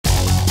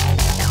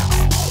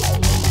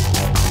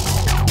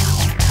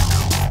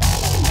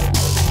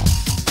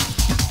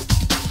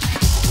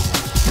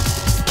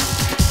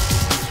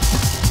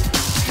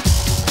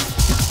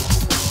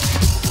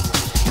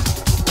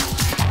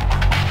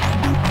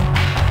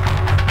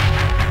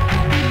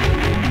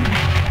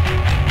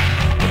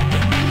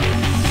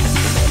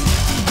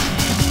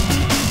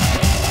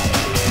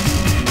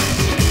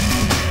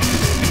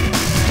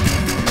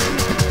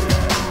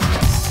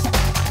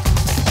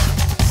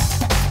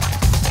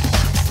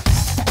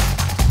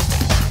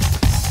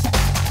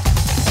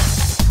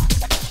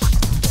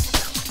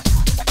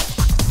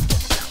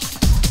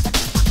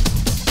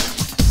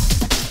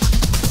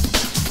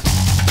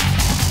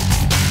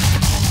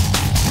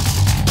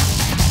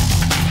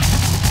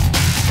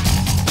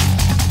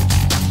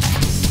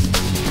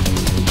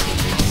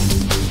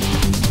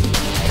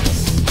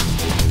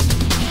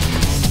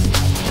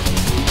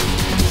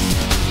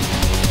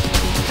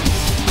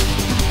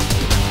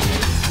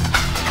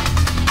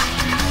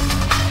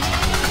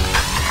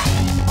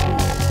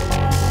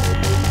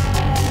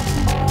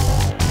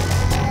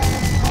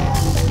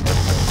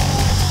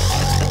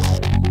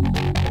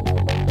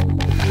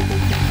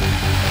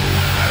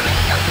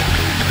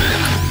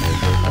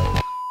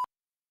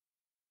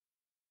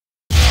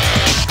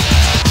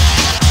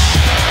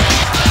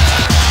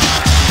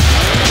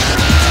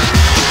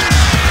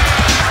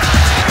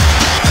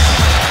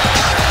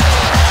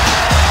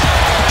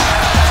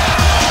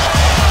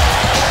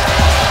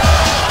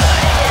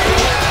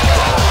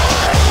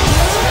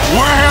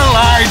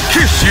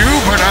kiss you,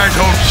 but I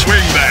don't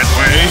swing that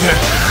way.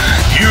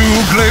 You,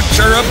 Glitch,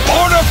 are a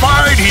bona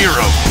fide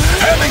hero.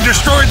 Having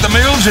destroyed the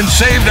mills and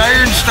saved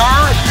Iron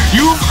Star,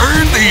 you've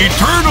earned the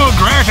eternal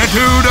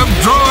gratitude of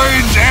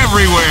droids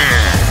everywhere.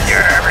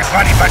 You're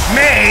everybody but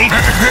me.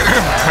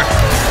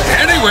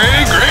 Anyway,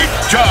 great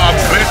job,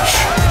 Glitch.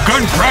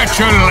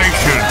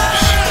 Congratulations.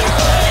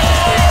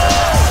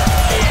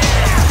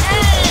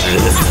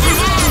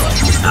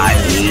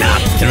 I'm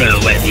not through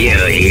with you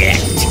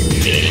yet,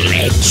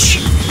 Glitch.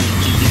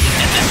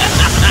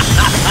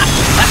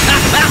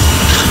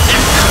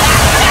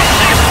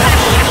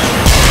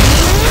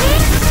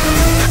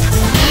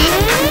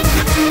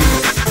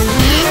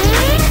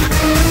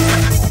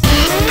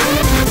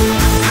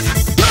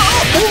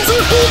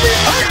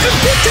 I can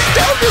put it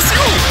down the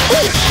school!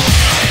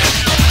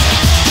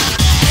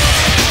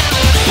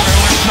 Well,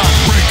 let's not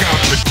break out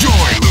the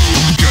joy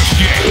loom just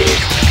yet.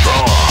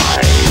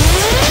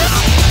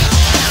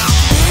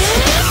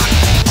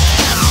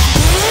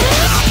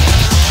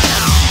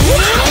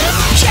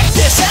 Check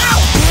this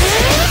out!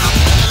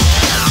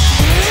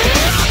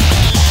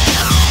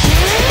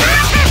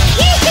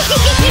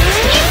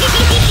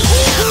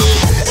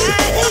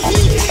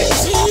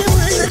 See you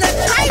in the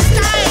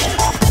lifetime!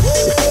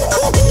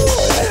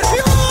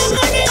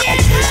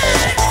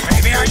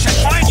 Maybe I should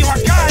find you a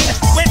gun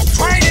with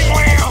training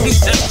wheels.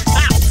 Please,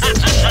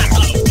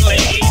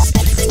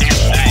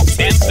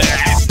 temper.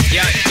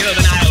 Your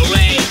juvenile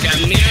rage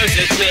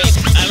amuses me.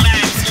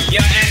 Alas,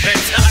 your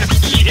efforts are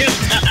futile.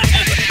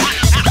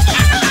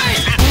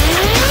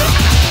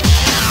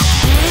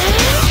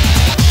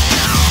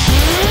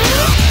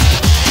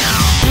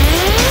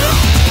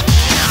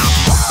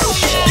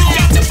 You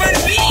got to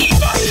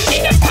believe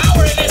in the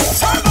power of this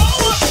turbo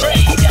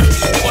upgrade.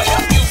 It will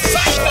help you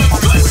fight the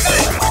good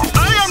fight. I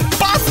am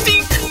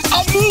busting a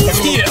move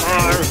here.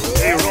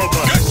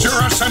 Get your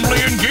assembly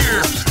in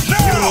gear.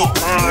 Now!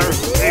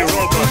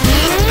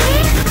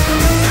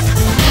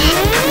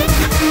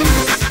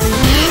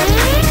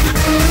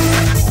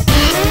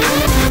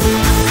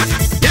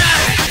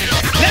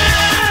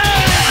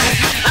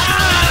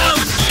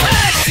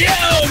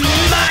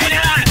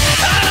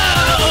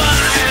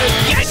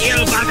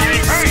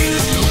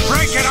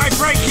 Break it, I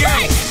break you.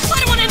 Hey, I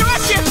don't want to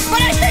interrupt you,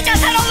 but I think I've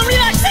had all the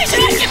relaxation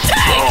I can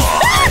take.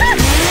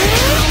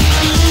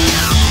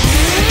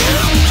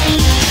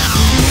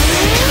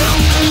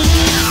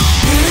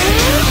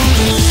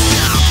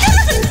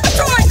 A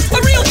droid! A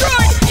real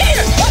droid!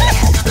 Here!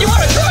 You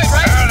want a droid,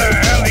 right? How the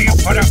hell do you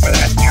put up with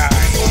that guy?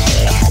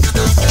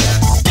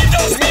 Give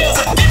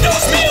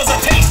those meals a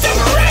taste of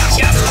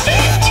righteous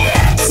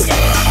vengeance!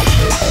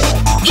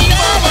 Get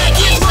over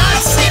in my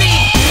city!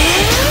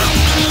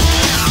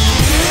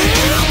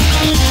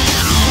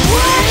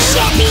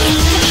 Worship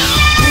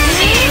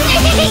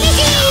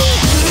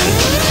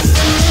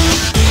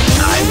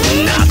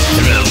I'm not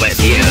through with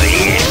you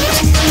yet,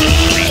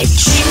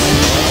 Glitch.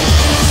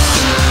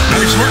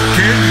 Nice work,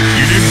 kid.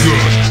 You did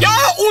good. Ja,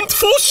 und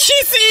wo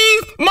schieße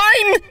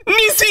mein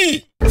Nisi?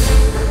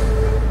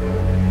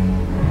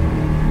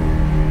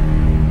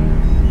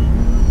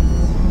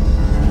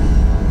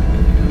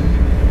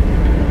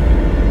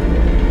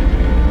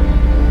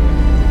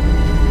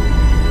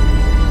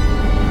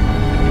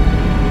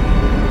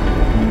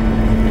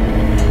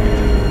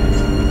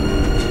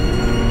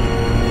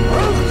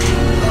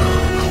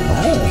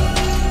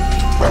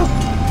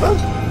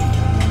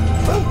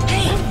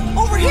 Hey,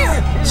 over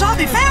here!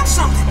 Zombie found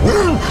something!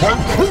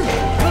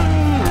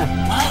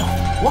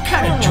 What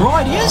kind of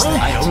droid is that?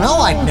 I don't know,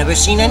 I've never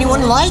seen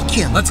anyone like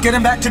him. Let's get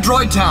him back to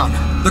Droid Town.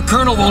 The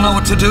Colonel will know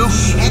what to do.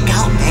 Check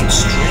out that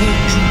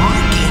strange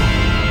marking.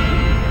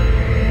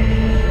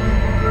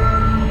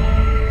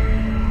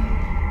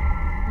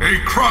 Hey,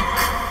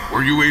 Crunk,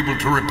 were you able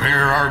to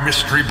repair our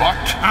mystery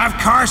bot? Of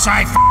course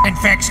I f***ing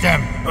fixed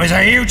him. It was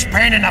a huge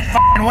pain in the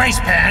f***ing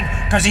waistband,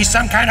 because he's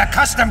some kind of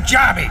custom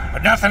jobby,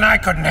 but nothing I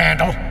couldn't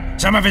handle.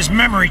 Some of his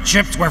memory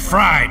chips were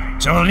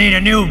fried, so he'll need a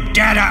new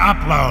data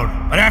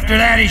upload. But after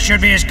that, he should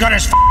be as good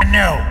as f***ing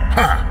new.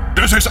 Huh.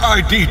 Does his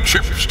ID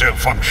chip still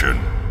function?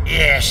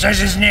 Yeah, says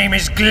his name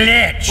is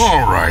Glitch.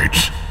 All right,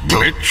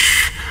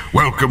 Glitch.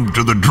 Welcome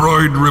to the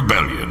Droid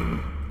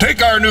Rebellion.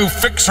 Take our new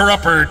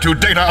fixer-upper to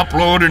data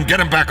upload and get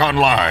him back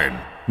online.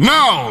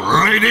 Now,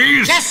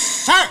 ladies! Yes,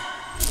 sir!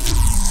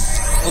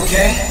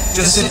 Okay,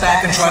 just sit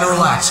back and try to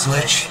relax,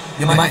 Glitch.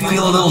 You might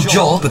feel a little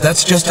jolt, but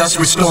that's just us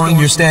restoring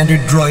your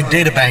standard droid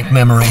databank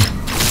memory.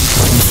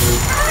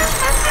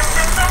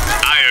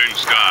 Iron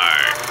Star,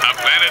 a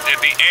planet at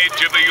the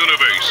edge of the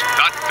universe,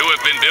 thought to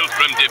have been built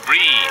from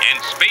debris and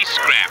space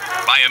scrap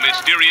by a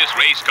mysterious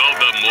race called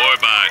the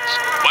Morbots.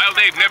 While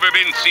they've never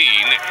been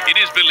seen, it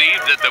is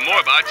believed that the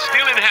Morbots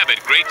still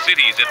inhabit great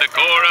cities at the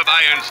core of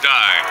Iron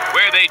Star,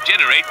 where they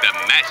generate the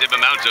massive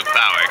amounts of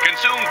power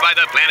consumed by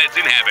the planet's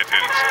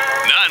inhabitants.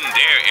 None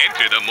dare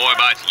enter the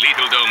Morbot's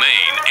lethal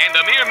domain, and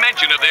the mere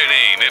mention of their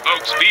name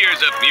evokes fears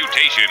of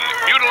mutation,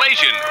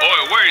 mutilation,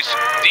 or worse,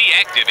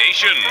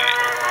 deactivation.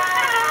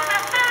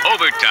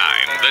 Over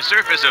time, the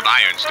surface of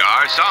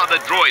Ironstar saw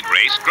the droid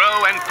race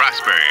grow and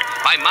prosper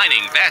by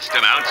mining vast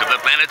amounts of the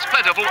planet's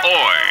plentiful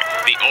ore.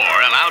 The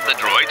ore allowed the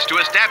droids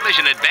to establish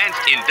an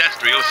advanced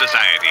industrial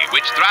society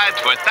which thrived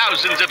for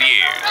thousands of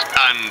years,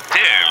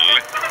 until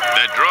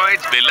the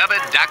droid's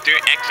beloved Dr.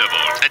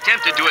 Exavolt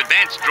attempted to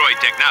advance droid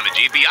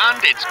technology beyond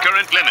its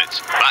current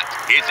limits, but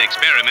his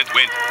experiment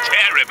went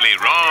terribly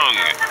wrong.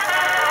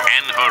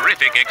 An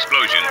horrific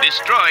explosion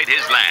destroyed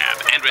his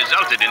lab and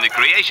resulted in the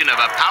creation of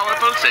a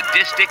powerful,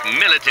 sadistic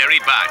military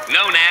bot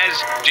known as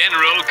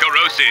General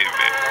Corrosive.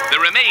 The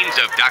remains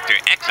of Dr.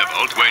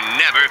 Exavolt were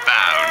never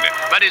found,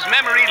 but his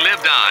memory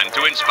lived on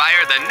to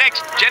inspire the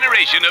next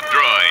generation of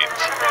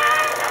droids.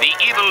 The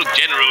evil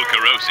General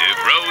Corrosive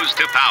rose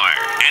to power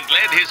and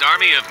led his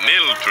army of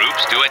mill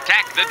troops to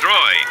attack the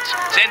droids,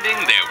 sending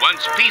their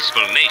once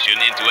peaceful nation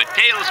into a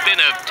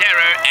tailspin of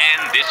terror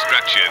and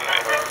destruction.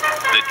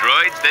 The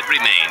droids that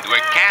remained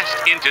were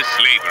cast into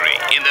slavery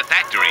in the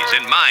factories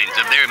and mines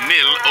of their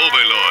mill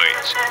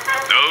overlords.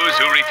 Those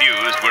who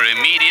refused were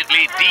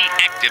immediately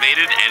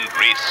deactivated and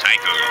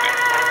recycled.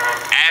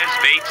 As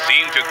fate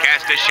seemed to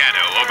cast a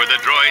shadow over the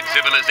droid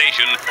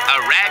civilization, a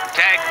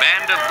ragtag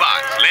band of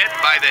bots led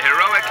by the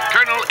heroic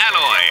Colonel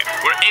Alloy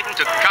were able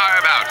to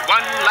carve out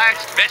one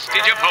last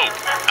vestige of hope,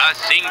 a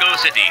single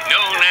city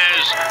known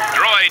as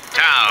Droid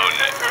Town.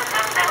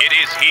 It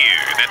is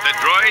here that the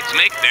droids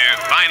make their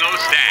final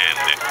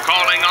stand,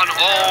 calling on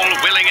all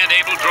willing and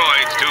able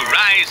droids to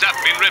rise up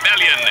in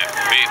rebellion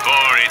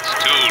before it's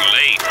too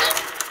late.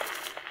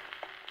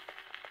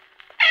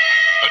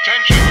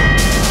 Attention!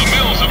 The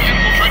mills have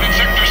infiltrated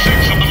Sector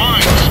 6 of the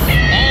mines.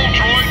 All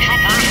droid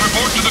troopers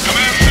report to the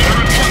command center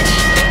at once.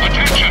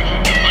 Attention!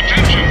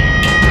 Attention!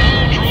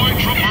 All droid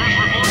troopers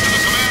report to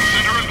the command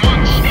center at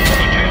once.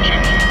 Attention!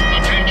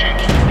 Attention!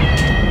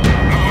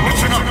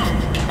 Listen up!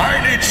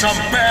 I need some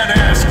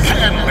badass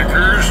can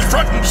lickers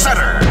front and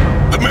center.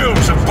 The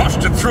mills have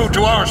busted through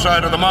to our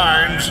side of the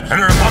mines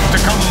and are about to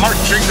come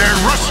marching their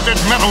rusted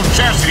metal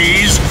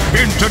chassis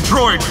into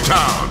Droid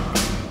Town.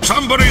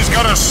 Somebody's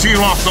gotta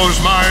seal off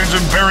those mines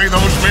and bury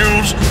those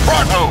mills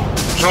pronto.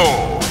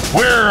 So,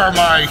 where are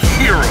my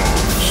heroes?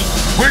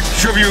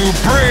 Which of you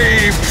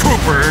brave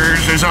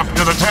troopers is up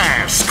to the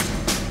task?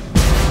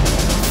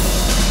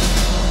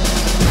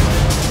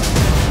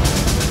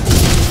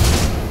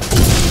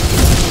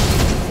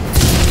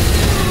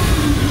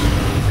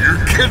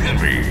 You're kidding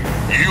me.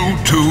 You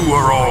two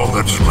are all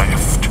that's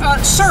left.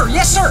 Sir,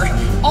 yes, sir.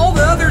 All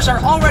the others are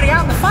already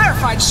out in the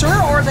firefight,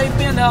 sir, or they've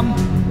been,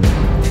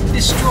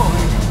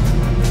 destroyed.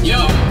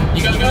 Yo,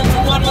 you gonna go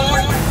for one more?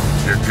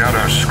 You got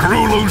a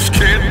screw loose,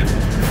 kid?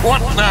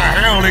 What the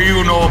hell do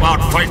you know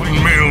about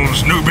fighting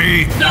mills,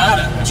 newbie?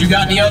 Nada. But you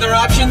got any other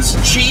options,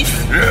 Chief?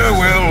 Yeah,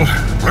 well,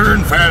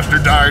 learn fast or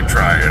die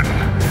trying.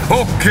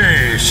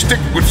 Okay,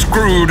 stick with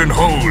Screwed and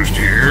Hosed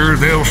here.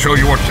 They'll show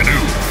you what to do.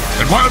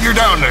 And while you're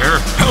down there,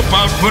 help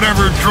out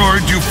whatever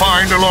droids you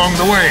find along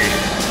the way.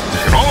 You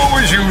can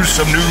always use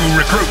some new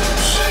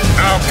recruits.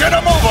 Now get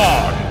a move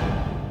on!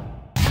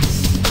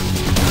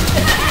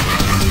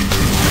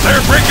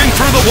 They're breaking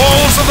through the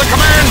walls of the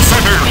command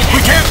center!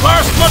 We can't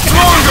last much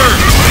longer!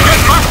 Get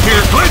back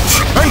here, Glitch,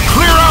 and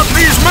clear out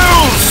these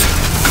mills!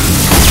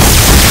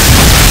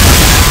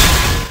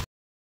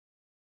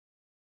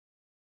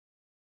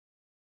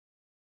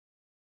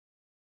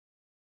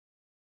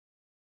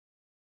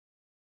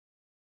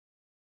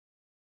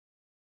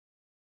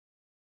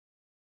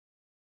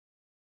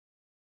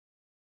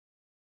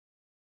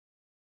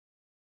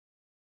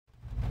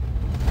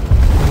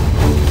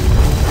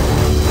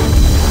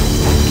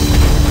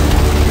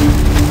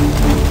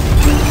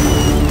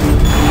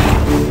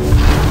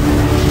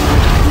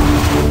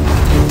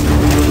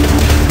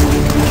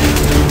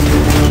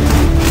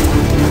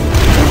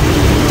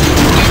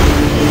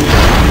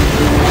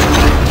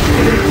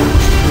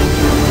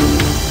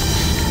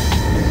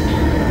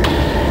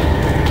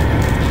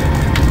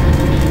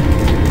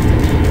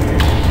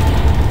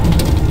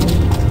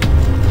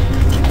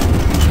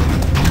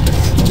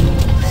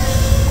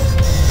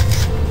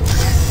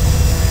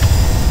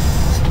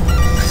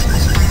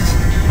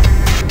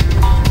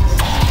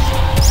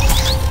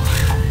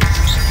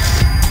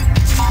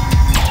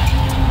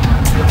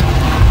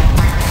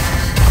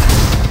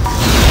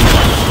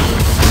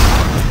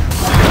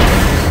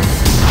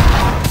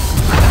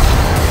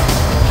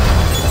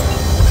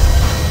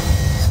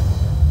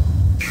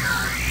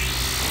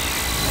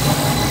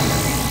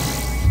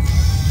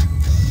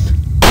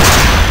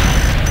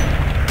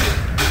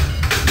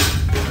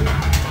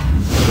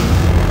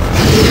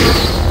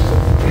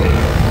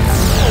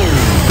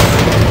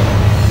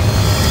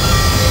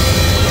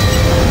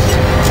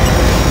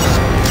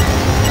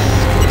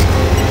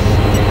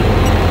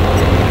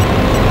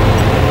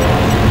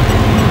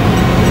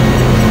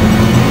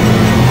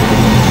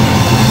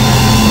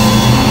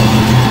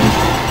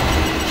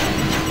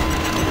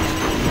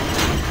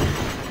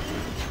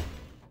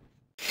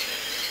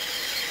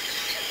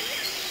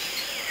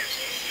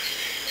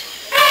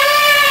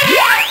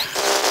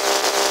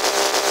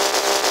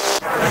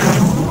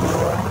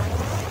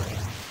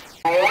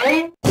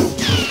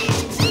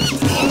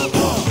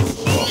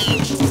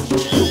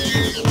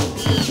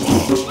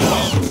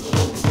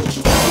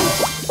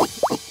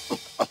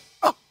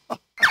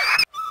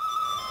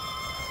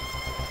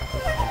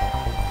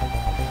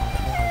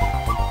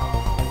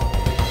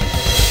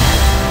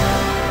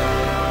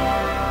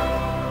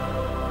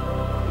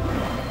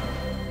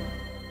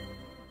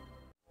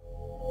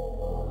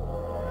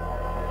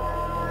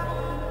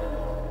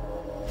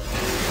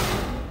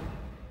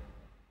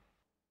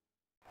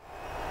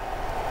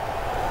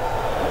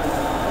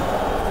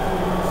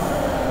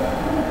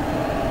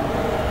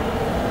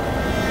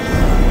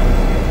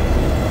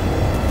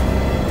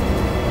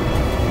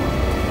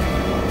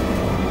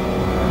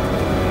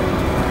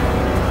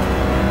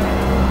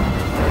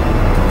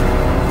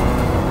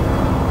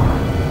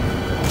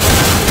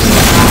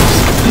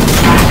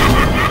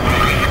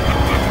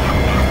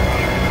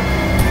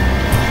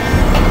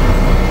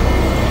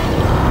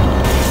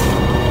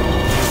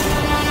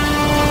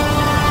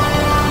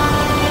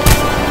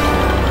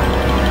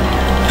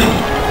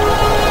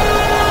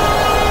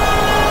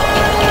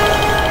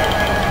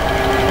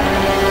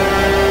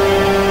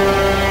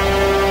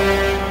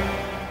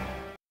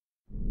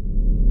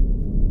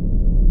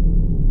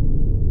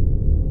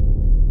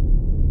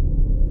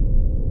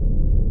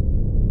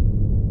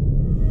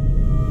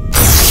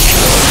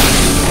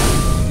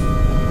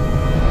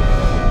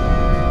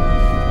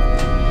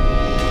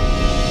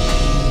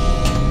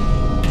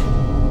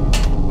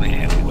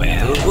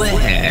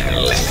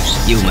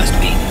 You must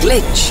be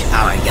Glitch,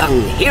 our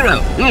young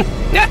hero.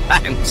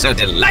 I'm so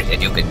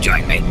delighted you could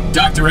join me.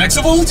 Dr.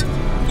 Exavolt?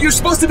 You're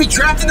supposed to be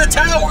trapped in the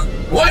tower.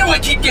 Why do I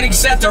keep getting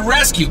sent to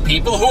rescue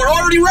people who are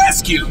already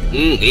rescued?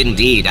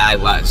 Indeed, I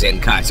was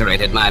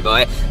incarcerated, my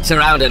boy,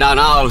 surrounded on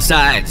all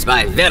sides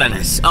by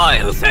villainous,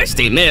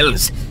 oil-thirsty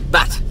mills.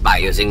 But by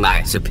using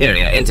my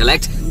superior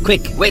intellect,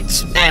 quick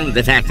wits, and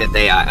the fact that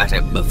they are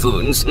utter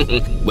buffoons,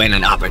 when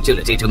an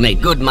opportunity to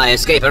make good my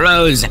escape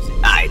arose,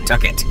 I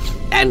took it,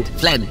 and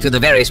fled to the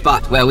very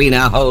spot where we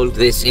now hold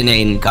this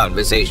inane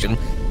conversation.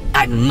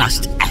 I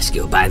must ask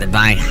you, by the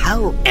by,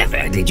 how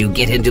ever did you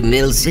get into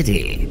Mill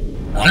City?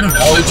 I don't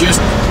know, it just...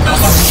 I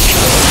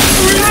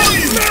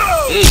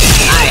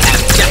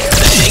have just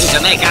the thing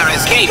to make our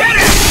escape. Get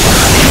it!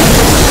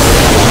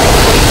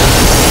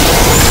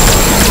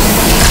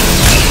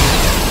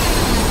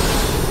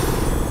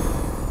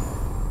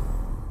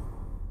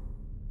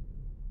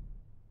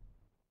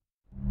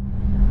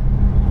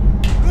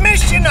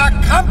 Mission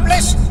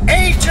accomplished,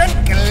 Agent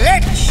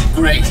Glitch!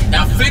 Great,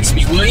 now fix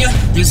me, will you?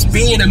 This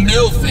being a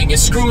mill thing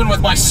is screwing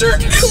with my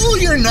circuits. Cool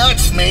your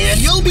nuts, man.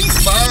 You'll be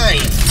fine.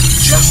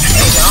 Just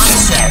hang on a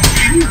sec.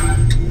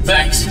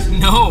 Thanks.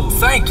 No,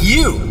 thank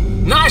you.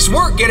 Nice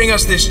work getting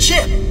us this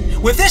chip.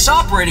 With this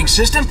operating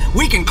system,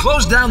 we can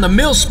close down the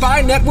mill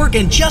spy network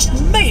and just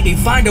maybe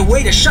find a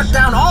way to shut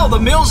down all the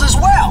mills as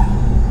well.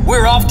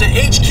 We're off to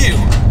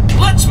HQ.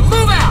 Let's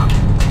move out!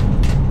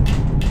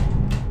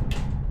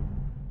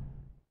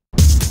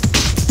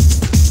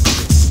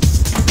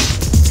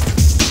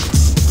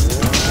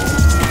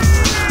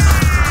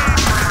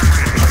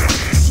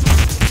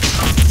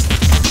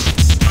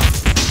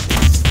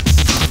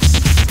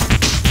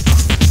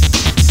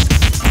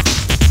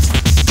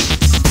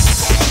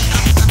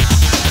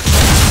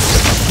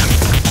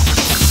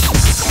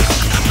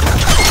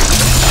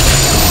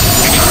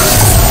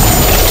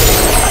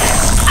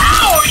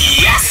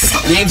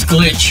 Name's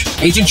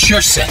Glitch. Agent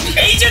Shush sent me.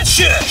 Agent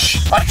Shush,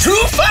 a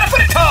true fighter for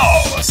the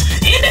cause.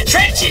 In the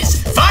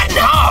trenches, fighting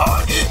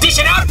hard,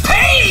 dishing out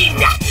pain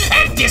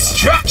and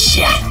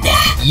destruction.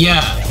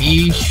 Yeah,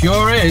 he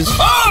sure is.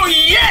 Oh,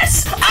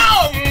 yes!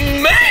 Oh,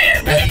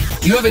 man! Hey,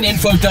 you have an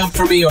info dump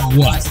for me or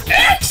what?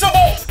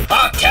 Excellent!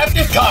 Our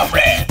captive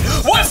comrade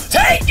was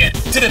taken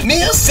to the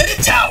Mill City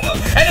Tower,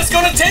 and it's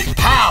gonna take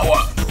power,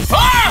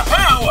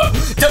 firepower,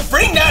 to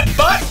bring that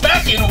bot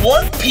back in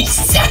one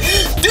piece.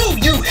 Do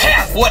you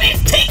have what it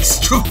takes,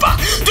 Trooper?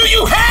 Do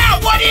you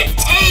have what it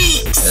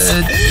takes?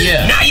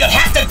 Yeah. Now you'll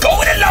have to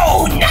go it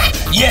alone.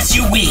 Yes,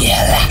 you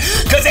will.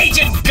 Cause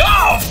Agent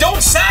Golf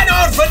don't sign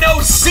on for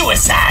no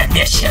suicide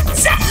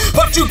missions.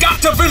 But you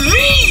got to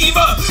believe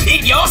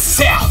in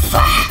yourself.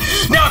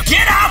 Now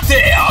get out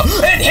there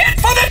and head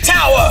for the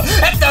tower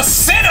at the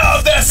center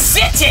of the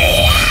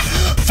city.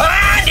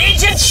 Find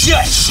Agent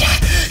Shush.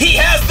 He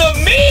has the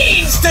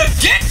means to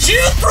get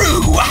you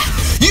through.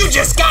 You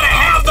just gotta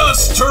have the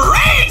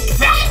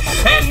strength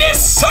and this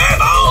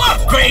servo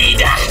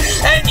upgrade,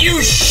 and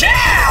you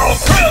shall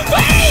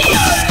prevail.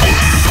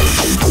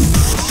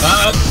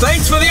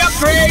 Thanks for the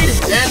upgrade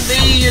and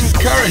the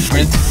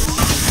encouragement.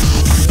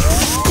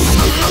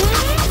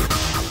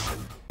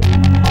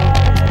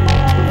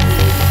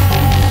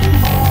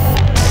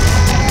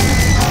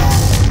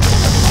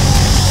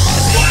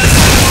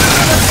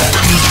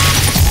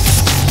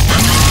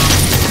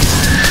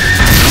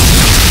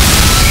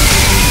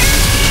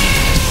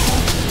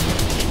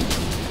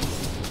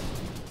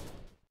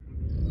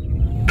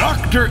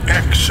 Dr.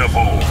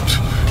 Exavolt.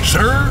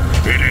 Sir,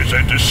 it is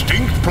a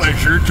distinct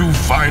pleasure to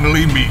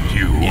finally meet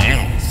you.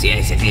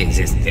 Yes, it is,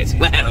 isn't it?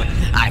 Well,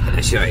 I can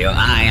assure you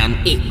I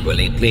am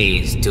equally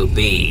pleased to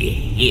be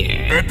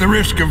here. At the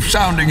risk of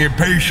sounding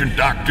impatient,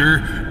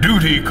 Doctor,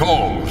 duty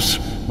calls.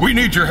 We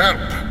need your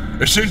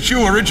help. Since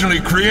you originally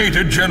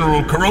created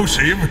General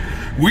Corrosive,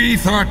 we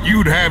thought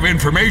you'd have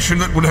information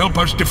that would help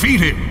us defeat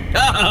him.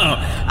 Oh,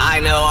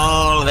 I know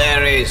all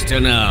there is to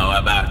know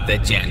about the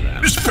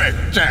General.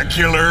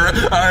 Spectacular!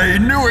 I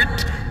knew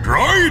it!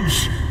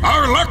 Droids,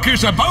 our luck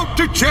is about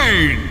to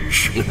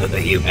change!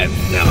 You have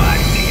no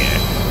idea.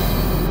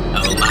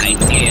 Oh, my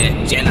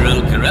dear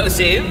General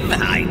Corrosive,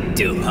 I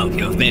do hope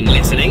you've been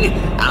listening.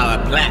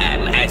 Our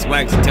plan has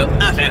worked to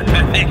utter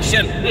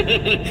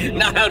perfection.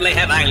 Not only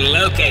have I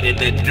located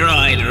the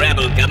Droid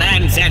Rebel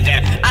Command Center,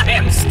 I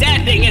am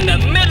standing in the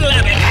middle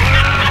of it.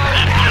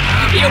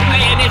 You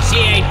may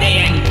initiate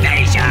the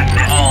invasion.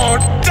 Oh,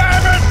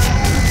 damn it!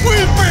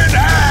 We've been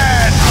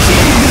had!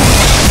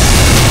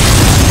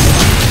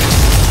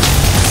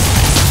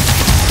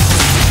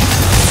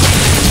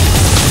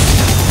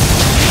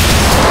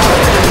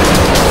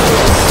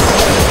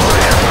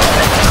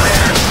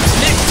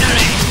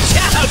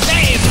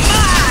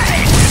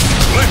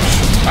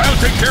 I'll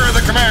take care of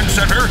the command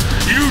center.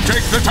 You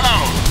take the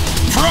town.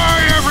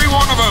 Fry every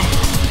one of them.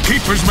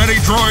 Keep as many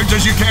droids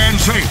as you can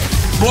safe.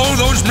 Blow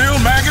those mill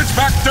maggots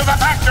back to the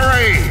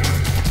factory.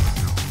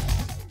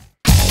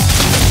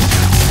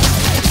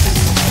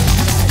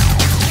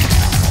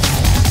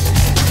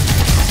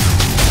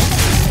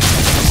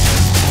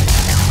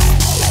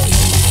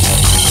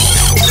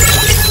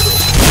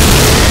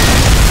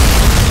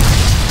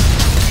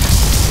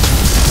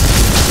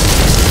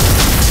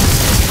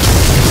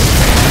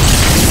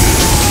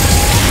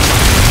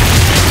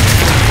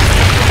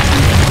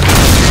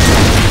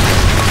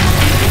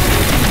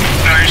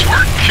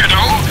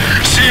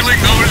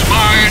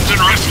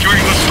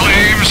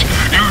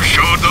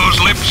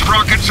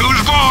 sprockets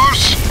who's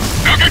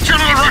boss. Now get your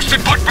little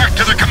rusted butt back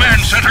to the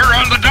command center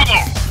on the double.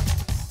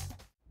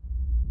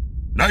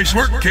 Nice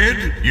work,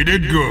 kid. You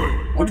did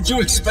good. What did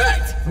you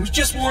expect? It was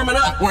just warming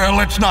up. Well,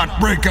 let's not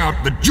break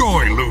out the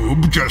joy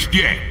lube just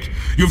yet.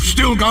 You've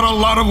still got a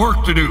lot of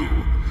work to do.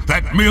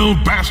 That mill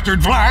bastard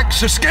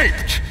Vlax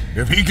escaped.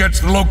 If he gets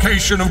the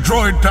location of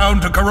Droid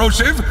Town to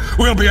corrosive,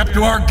 we'll be up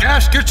to our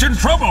gaskets in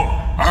trouble.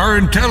 Our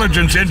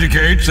intelligence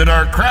indicates that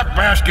our crap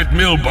basket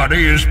mill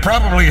buddy is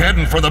probably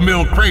heading for the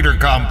mill crater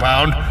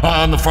compound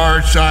on the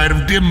far side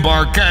of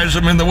Dimbar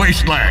Chasm in the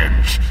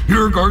wastelands.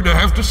 You're going to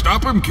have to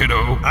stop him,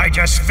 kiddo. I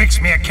just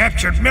fixed me a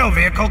captured mill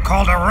vehicle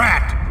called a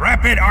RAT,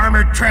 Rapid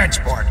Armored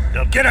Transport.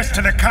 It'll get us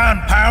to the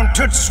compound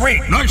toot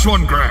sweet. Nice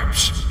one,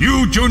 Gramps.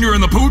 You, Junior,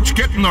 and the Pooch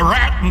get in the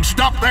RAT and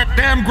stop that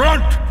damn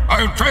grunt.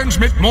 I'll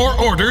transmit more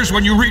orders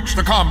when you reach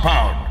the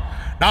compound.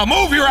 Now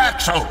move your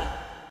axle.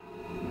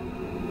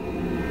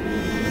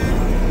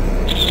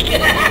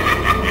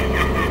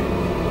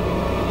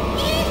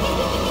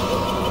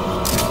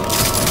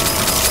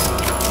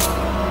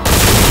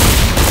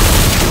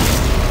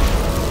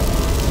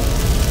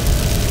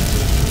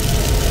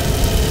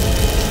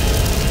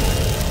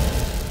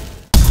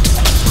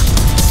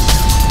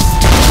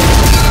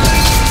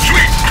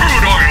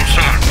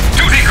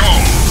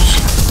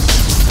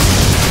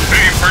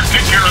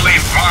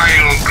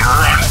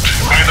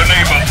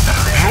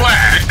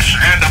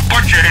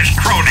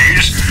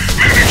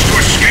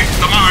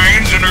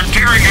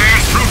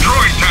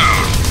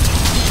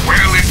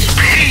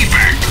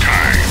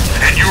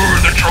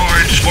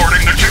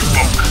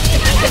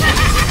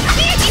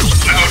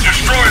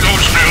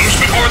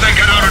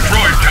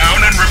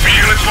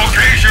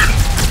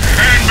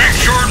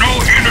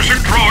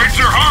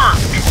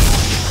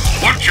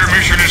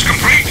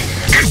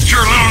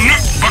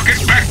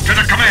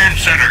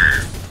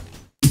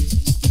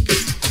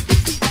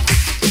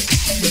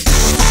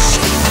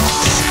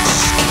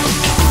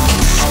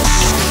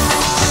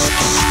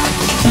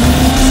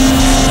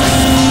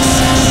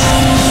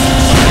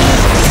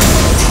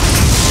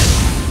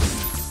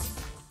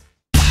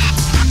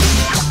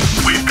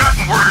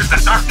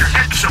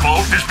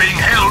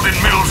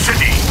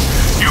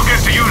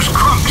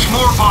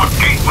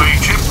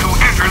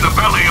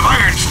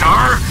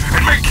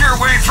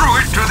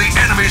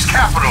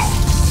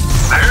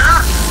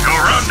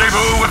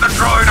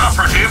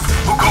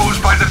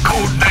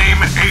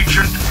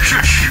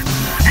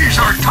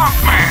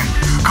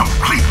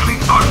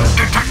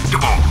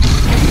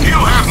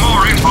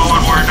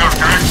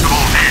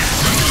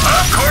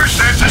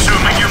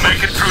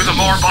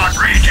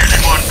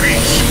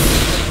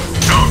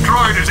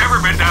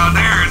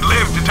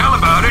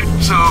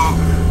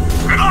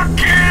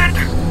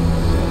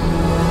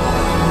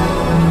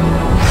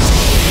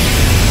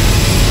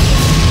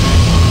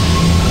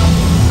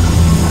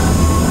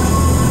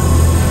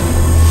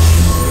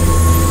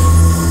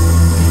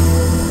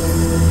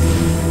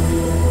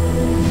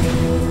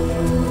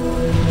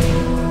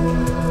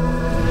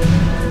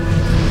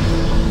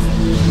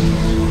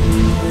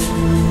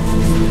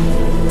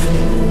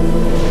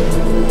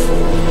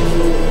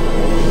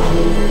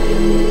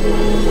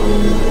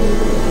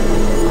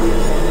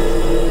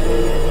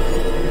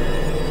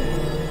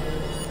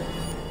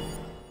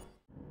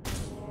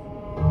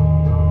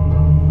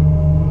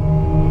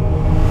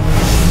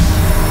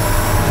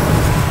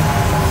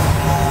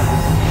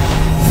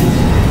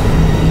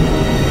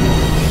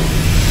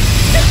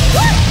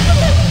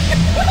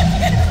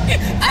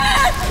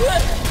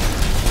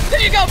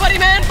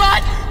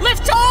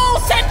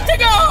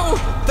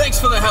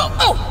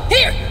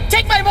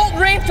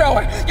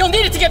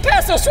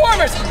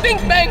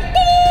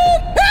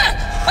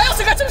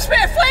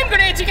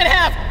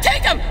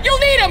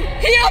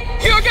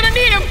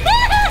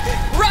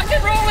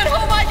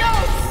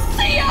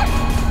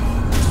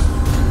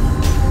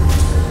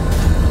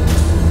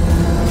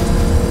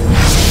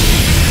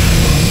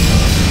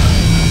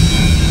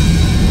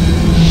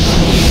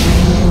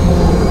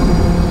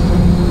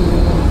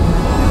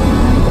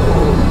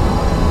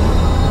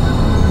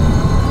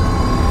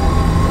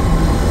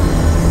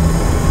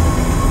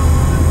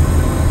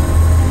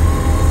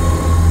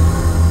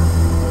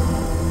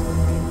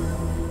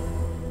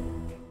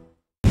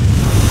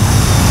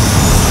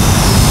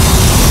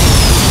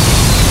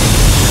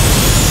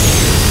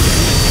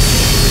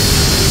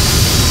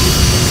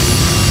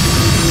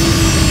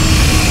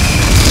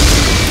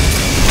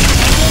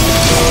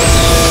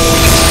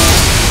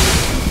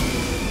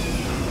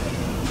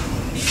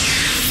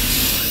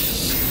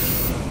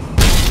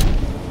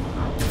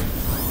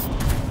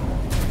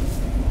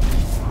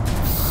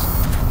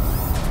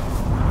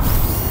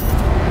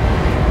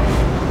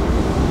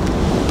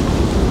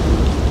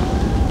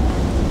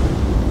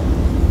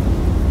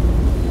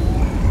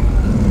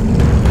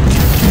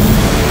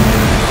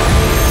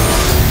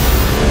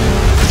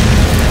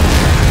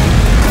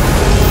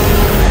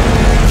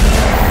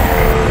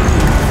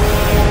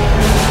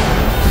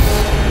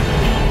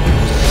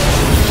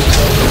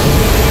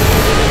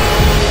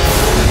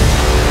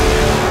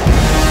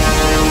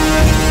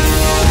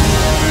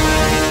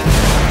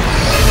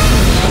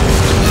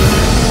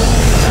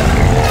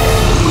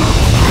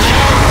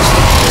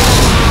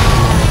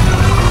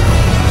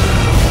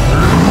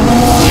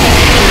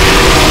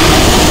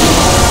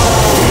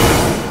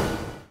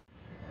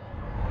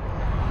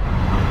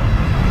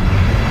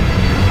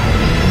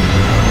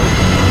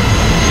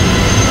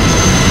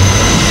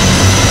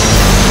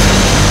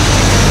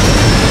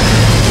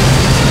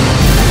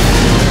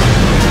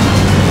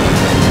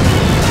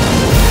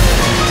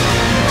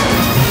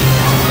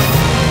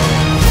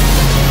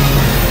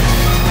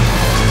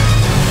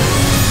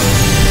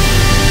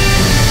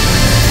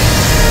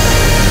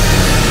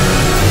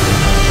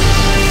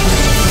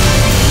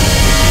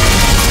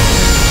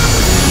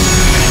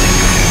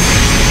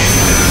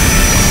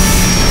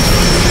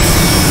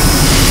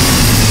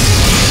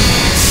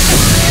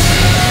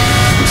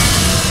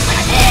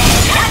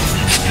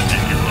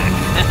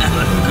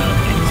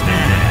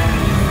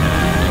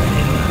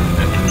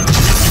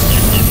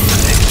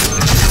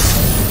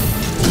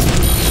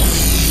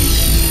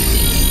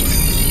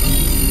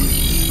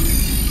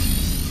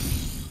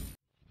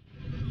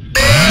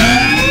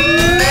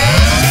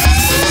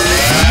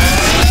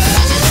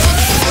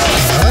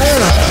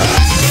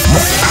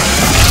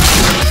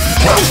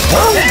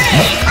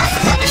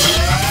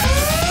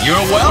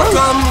 You're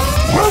welcome.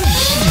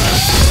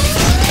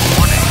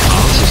 Warning,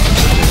 all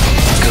systems alert.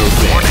 Code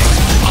red. Warning,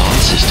 all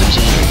systems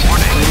alert.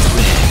 Warning. Code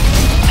red.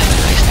 Have a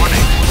nice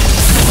morning.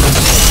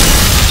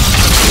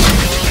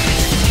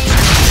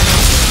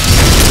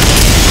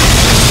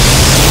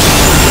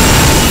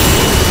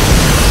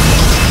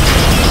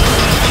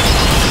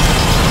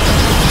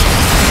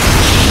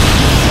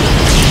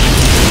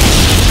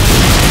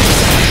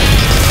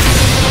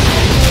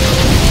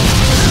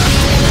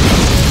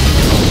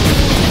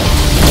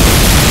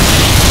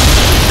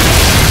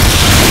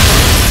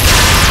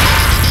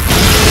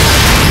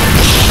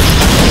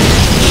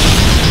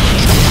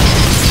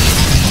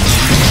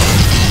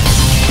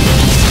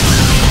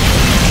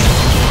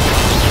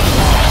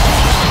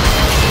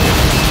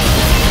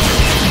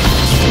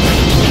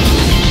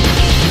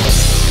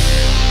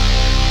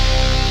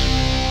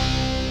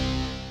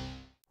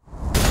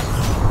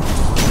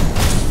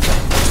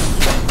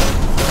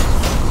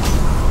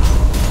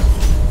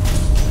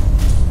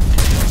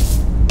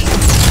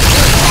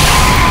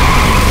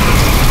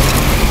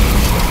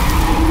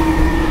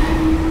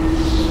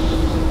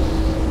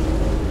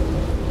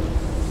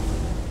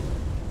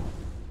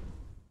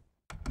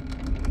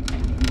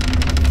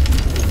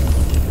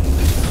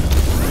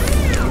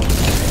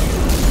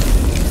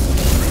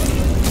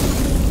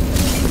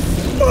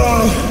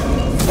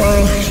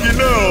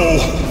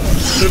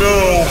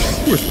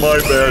 With my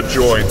bad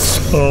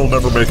joints, I'll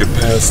never make it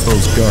past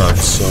those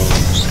guns, so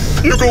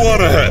you go on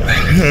ahead.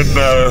 And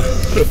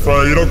if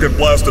you don't get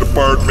blasted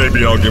apart,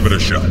 maybe I'll give it a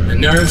shot. The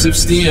nerves of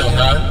steel,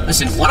 huh?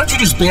 Listen, why don't you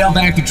just bail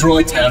back to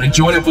Droid Town and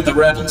join up with the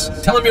rebels?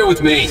 Tell them you're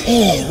with me.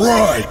 All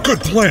right,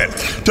 good plan.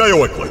 Tell you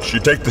what, Glitch, you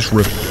take this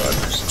rift gun.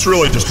 It's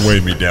really just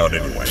weighing me down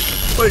anyway.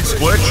 Thanks,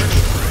 Glitch.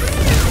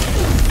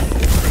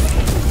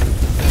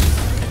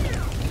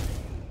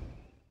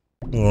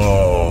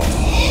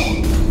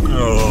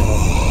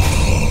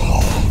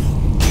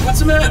 What's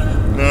the matter?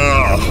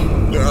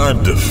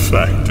 I'm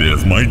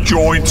defective. My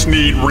joints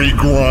need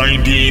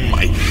regrinding.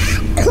 My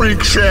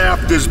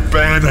crankshaft is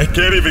bent. I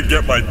can't even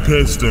get my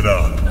piston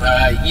up.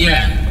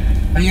 Yeah.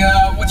 Hey,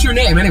 what's your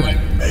name anyway?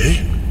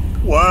 Me?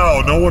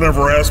 Wow, no one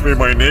ever asked me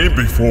my name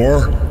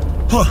before.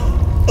 Huh,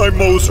 I'm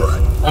Moser.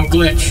 I'm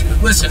Glitch.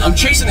 Listen, I'm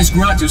chasing this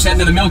grunt who's heading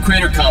to the Mill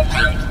Crater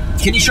compound.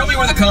 Can you show me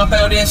where the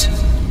compound is?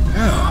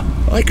 Yeah,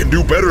 I can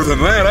do better than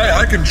that.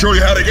 I can show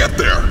you how to get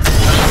there.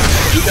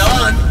 Lead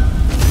on.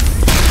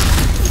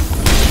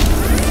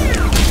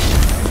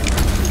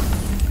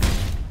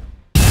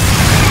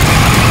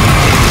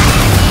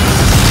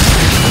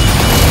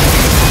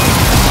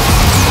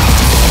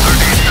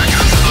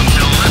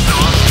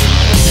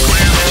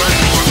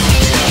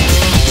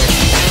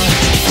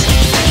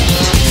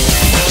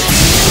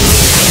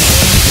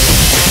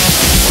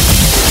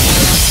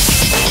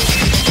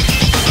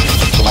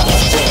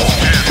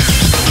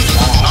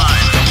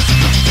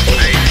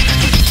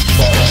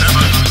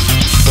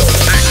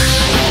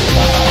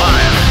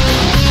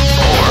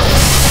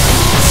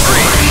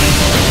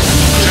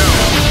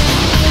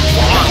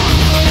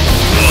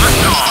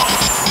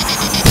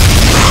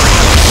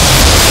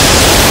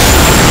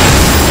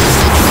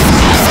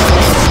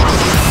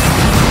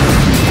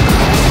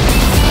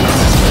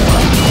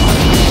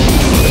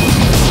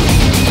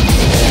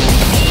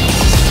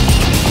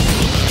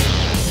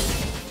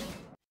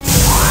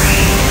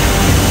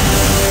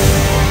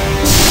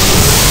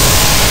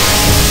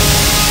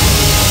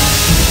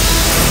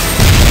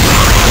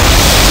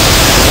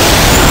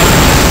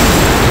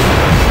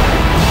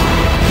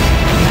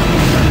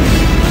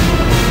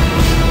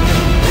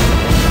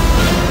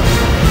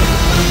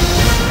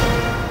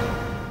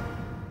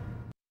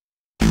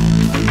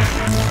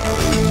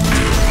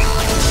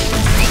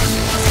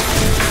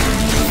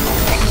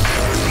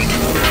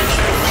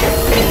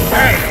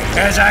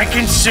 As I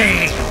can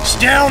see,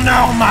 still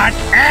no mutt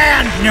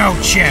and no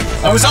chip.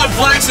 I was on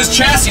Flax's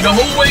chassis the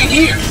whole way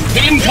here.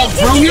 He didn't come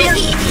through here.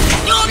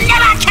 You'll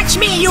never catch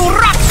me, you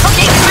rock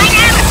cookie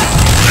cracker!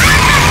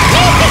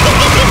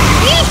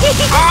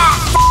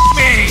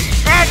 Me!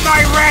 Add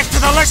my rat to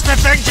the list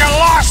of things you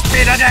lost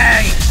me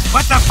today!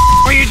 What the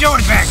were you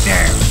doing back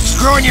there?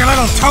 Screwing your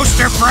little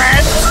toaster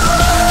friend?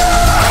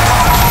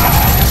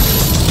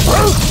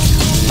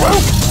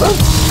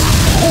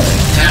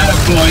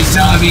 Attaboy,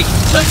 Zombie.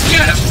 Let's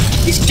get him.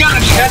 He's gotta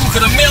be heading for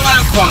the mill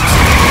outpost.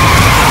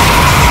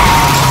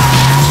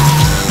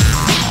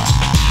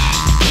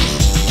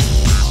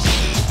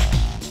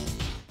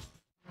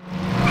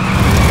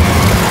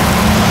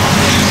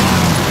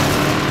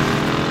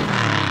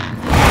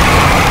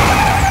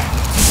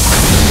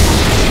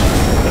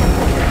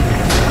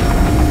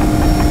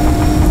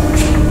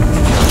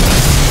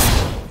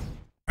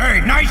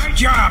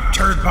 Job,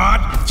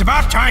 Turdbot. It's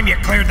about time you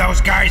cleared those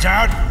guys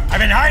out. I've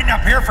been hiding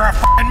up here for a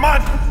f***ing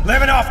month,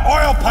 living off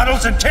oil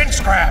puddles and tin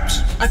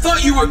scraps. I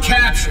thought you were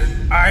captured.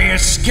 I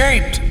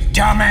escaped,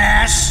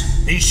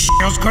 dumbass. These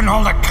s***os couldn't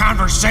hold a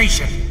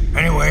conversation.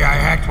 Anyway, I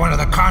hacked one of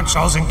the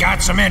consoles and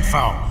got some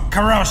info.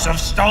 Corrosive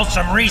stole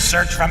some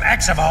research from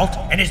Exavolt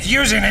and is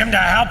using him to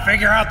help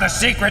figure out the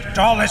secret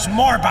to all this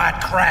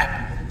Morbot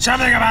crap.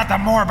 Something about the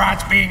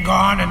Morbots being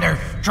gone and they're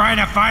trying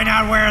to find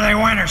out where they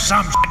went or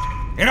some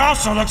shit. It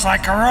also looks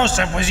like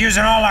Corrosive was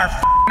using all our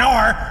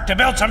ore to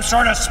build some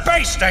sort of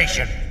space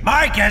station.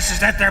 My guess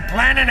is that they're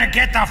planning to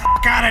get the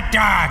out of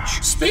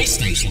Dodge. Space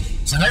station?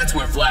 So that's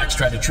where Flax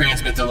tried to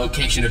transmit the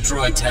location of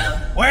Droid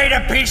Town. Way to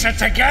piece it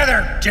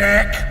together,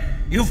 Dick.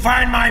 You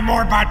find my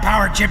Morbot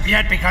power chip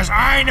yet? Because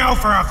I know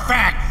for a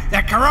fact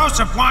that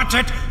Corrosive wants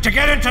it to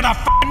get into the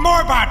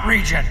Morbot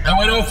region. I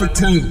went 0 for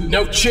 2.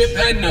 No chip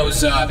and no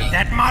zombie.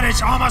 That mutt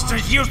is almost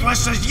as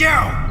useless as you.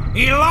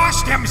 He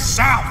lost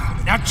himself.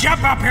 Now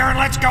jump up here and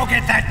let's go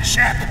get that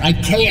chip. I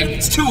can't.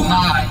 It's too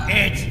high.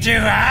 It's too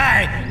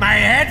high? My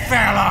head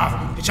fell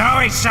off. It's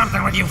always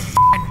something with you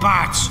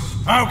bots.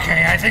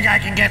 Okay, I think I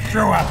can get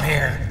through up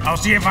here. I'll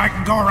see if I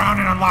can go around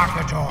and unlock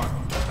the door.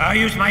 I'll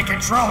use my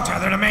control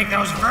tether to make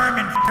those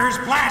vermin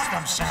blast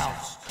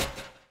themselves.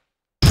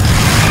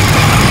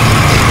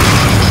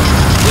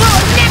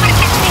 You'll never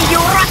catch me, you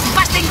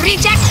rust-busting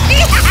reject!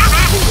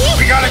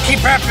 We gotta keep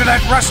after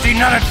that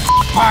rusty-nutted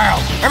pile.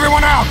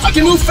 Everyone out! I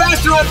can move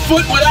faster on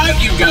foot without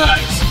you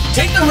guys.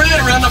 Take the rat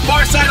around the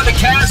far side of the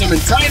chasm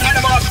and try and head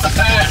him off at the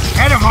pass.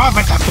 Head him off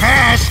at the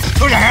pass?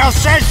 Who the hell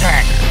says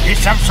that? You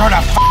some sort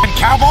of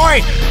cowboy?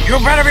 You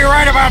better be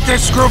right about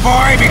this,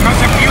 screwboy, because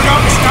if you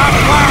don't stop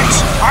Flax,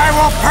 I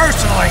will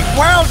personally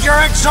weld your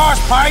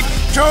exhaust pipe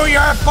to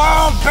your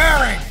ball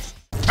bearings.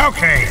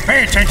 Okay,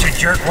 pay attention,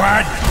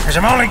 jerkwad, because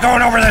I'm only going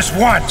over this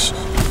once.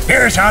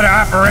 Here's how to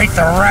operate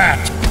the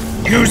rat.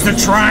 Use the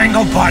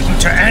triangle button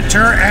to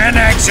enter and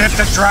exit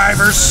the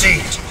driver's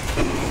seat.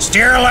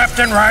 Steer left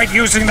and right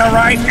using the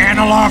right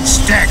analog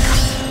stick.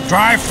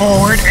 Drive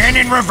forward and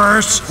in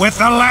reverse with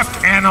the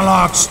left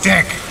analog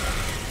stick.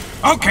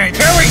 Okay,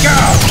 there we go!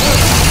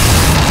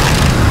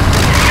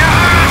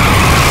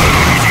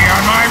 Easy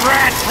on my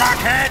rat,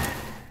 rockhead!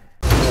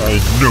 I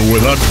knew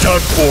it, I'm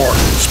done for.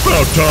 It's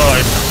about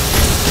time.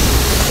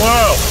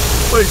 Wow,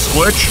 thanks,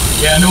 Glitch.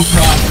 Yeah, no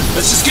problem.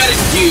 Let's just get it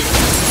in gear.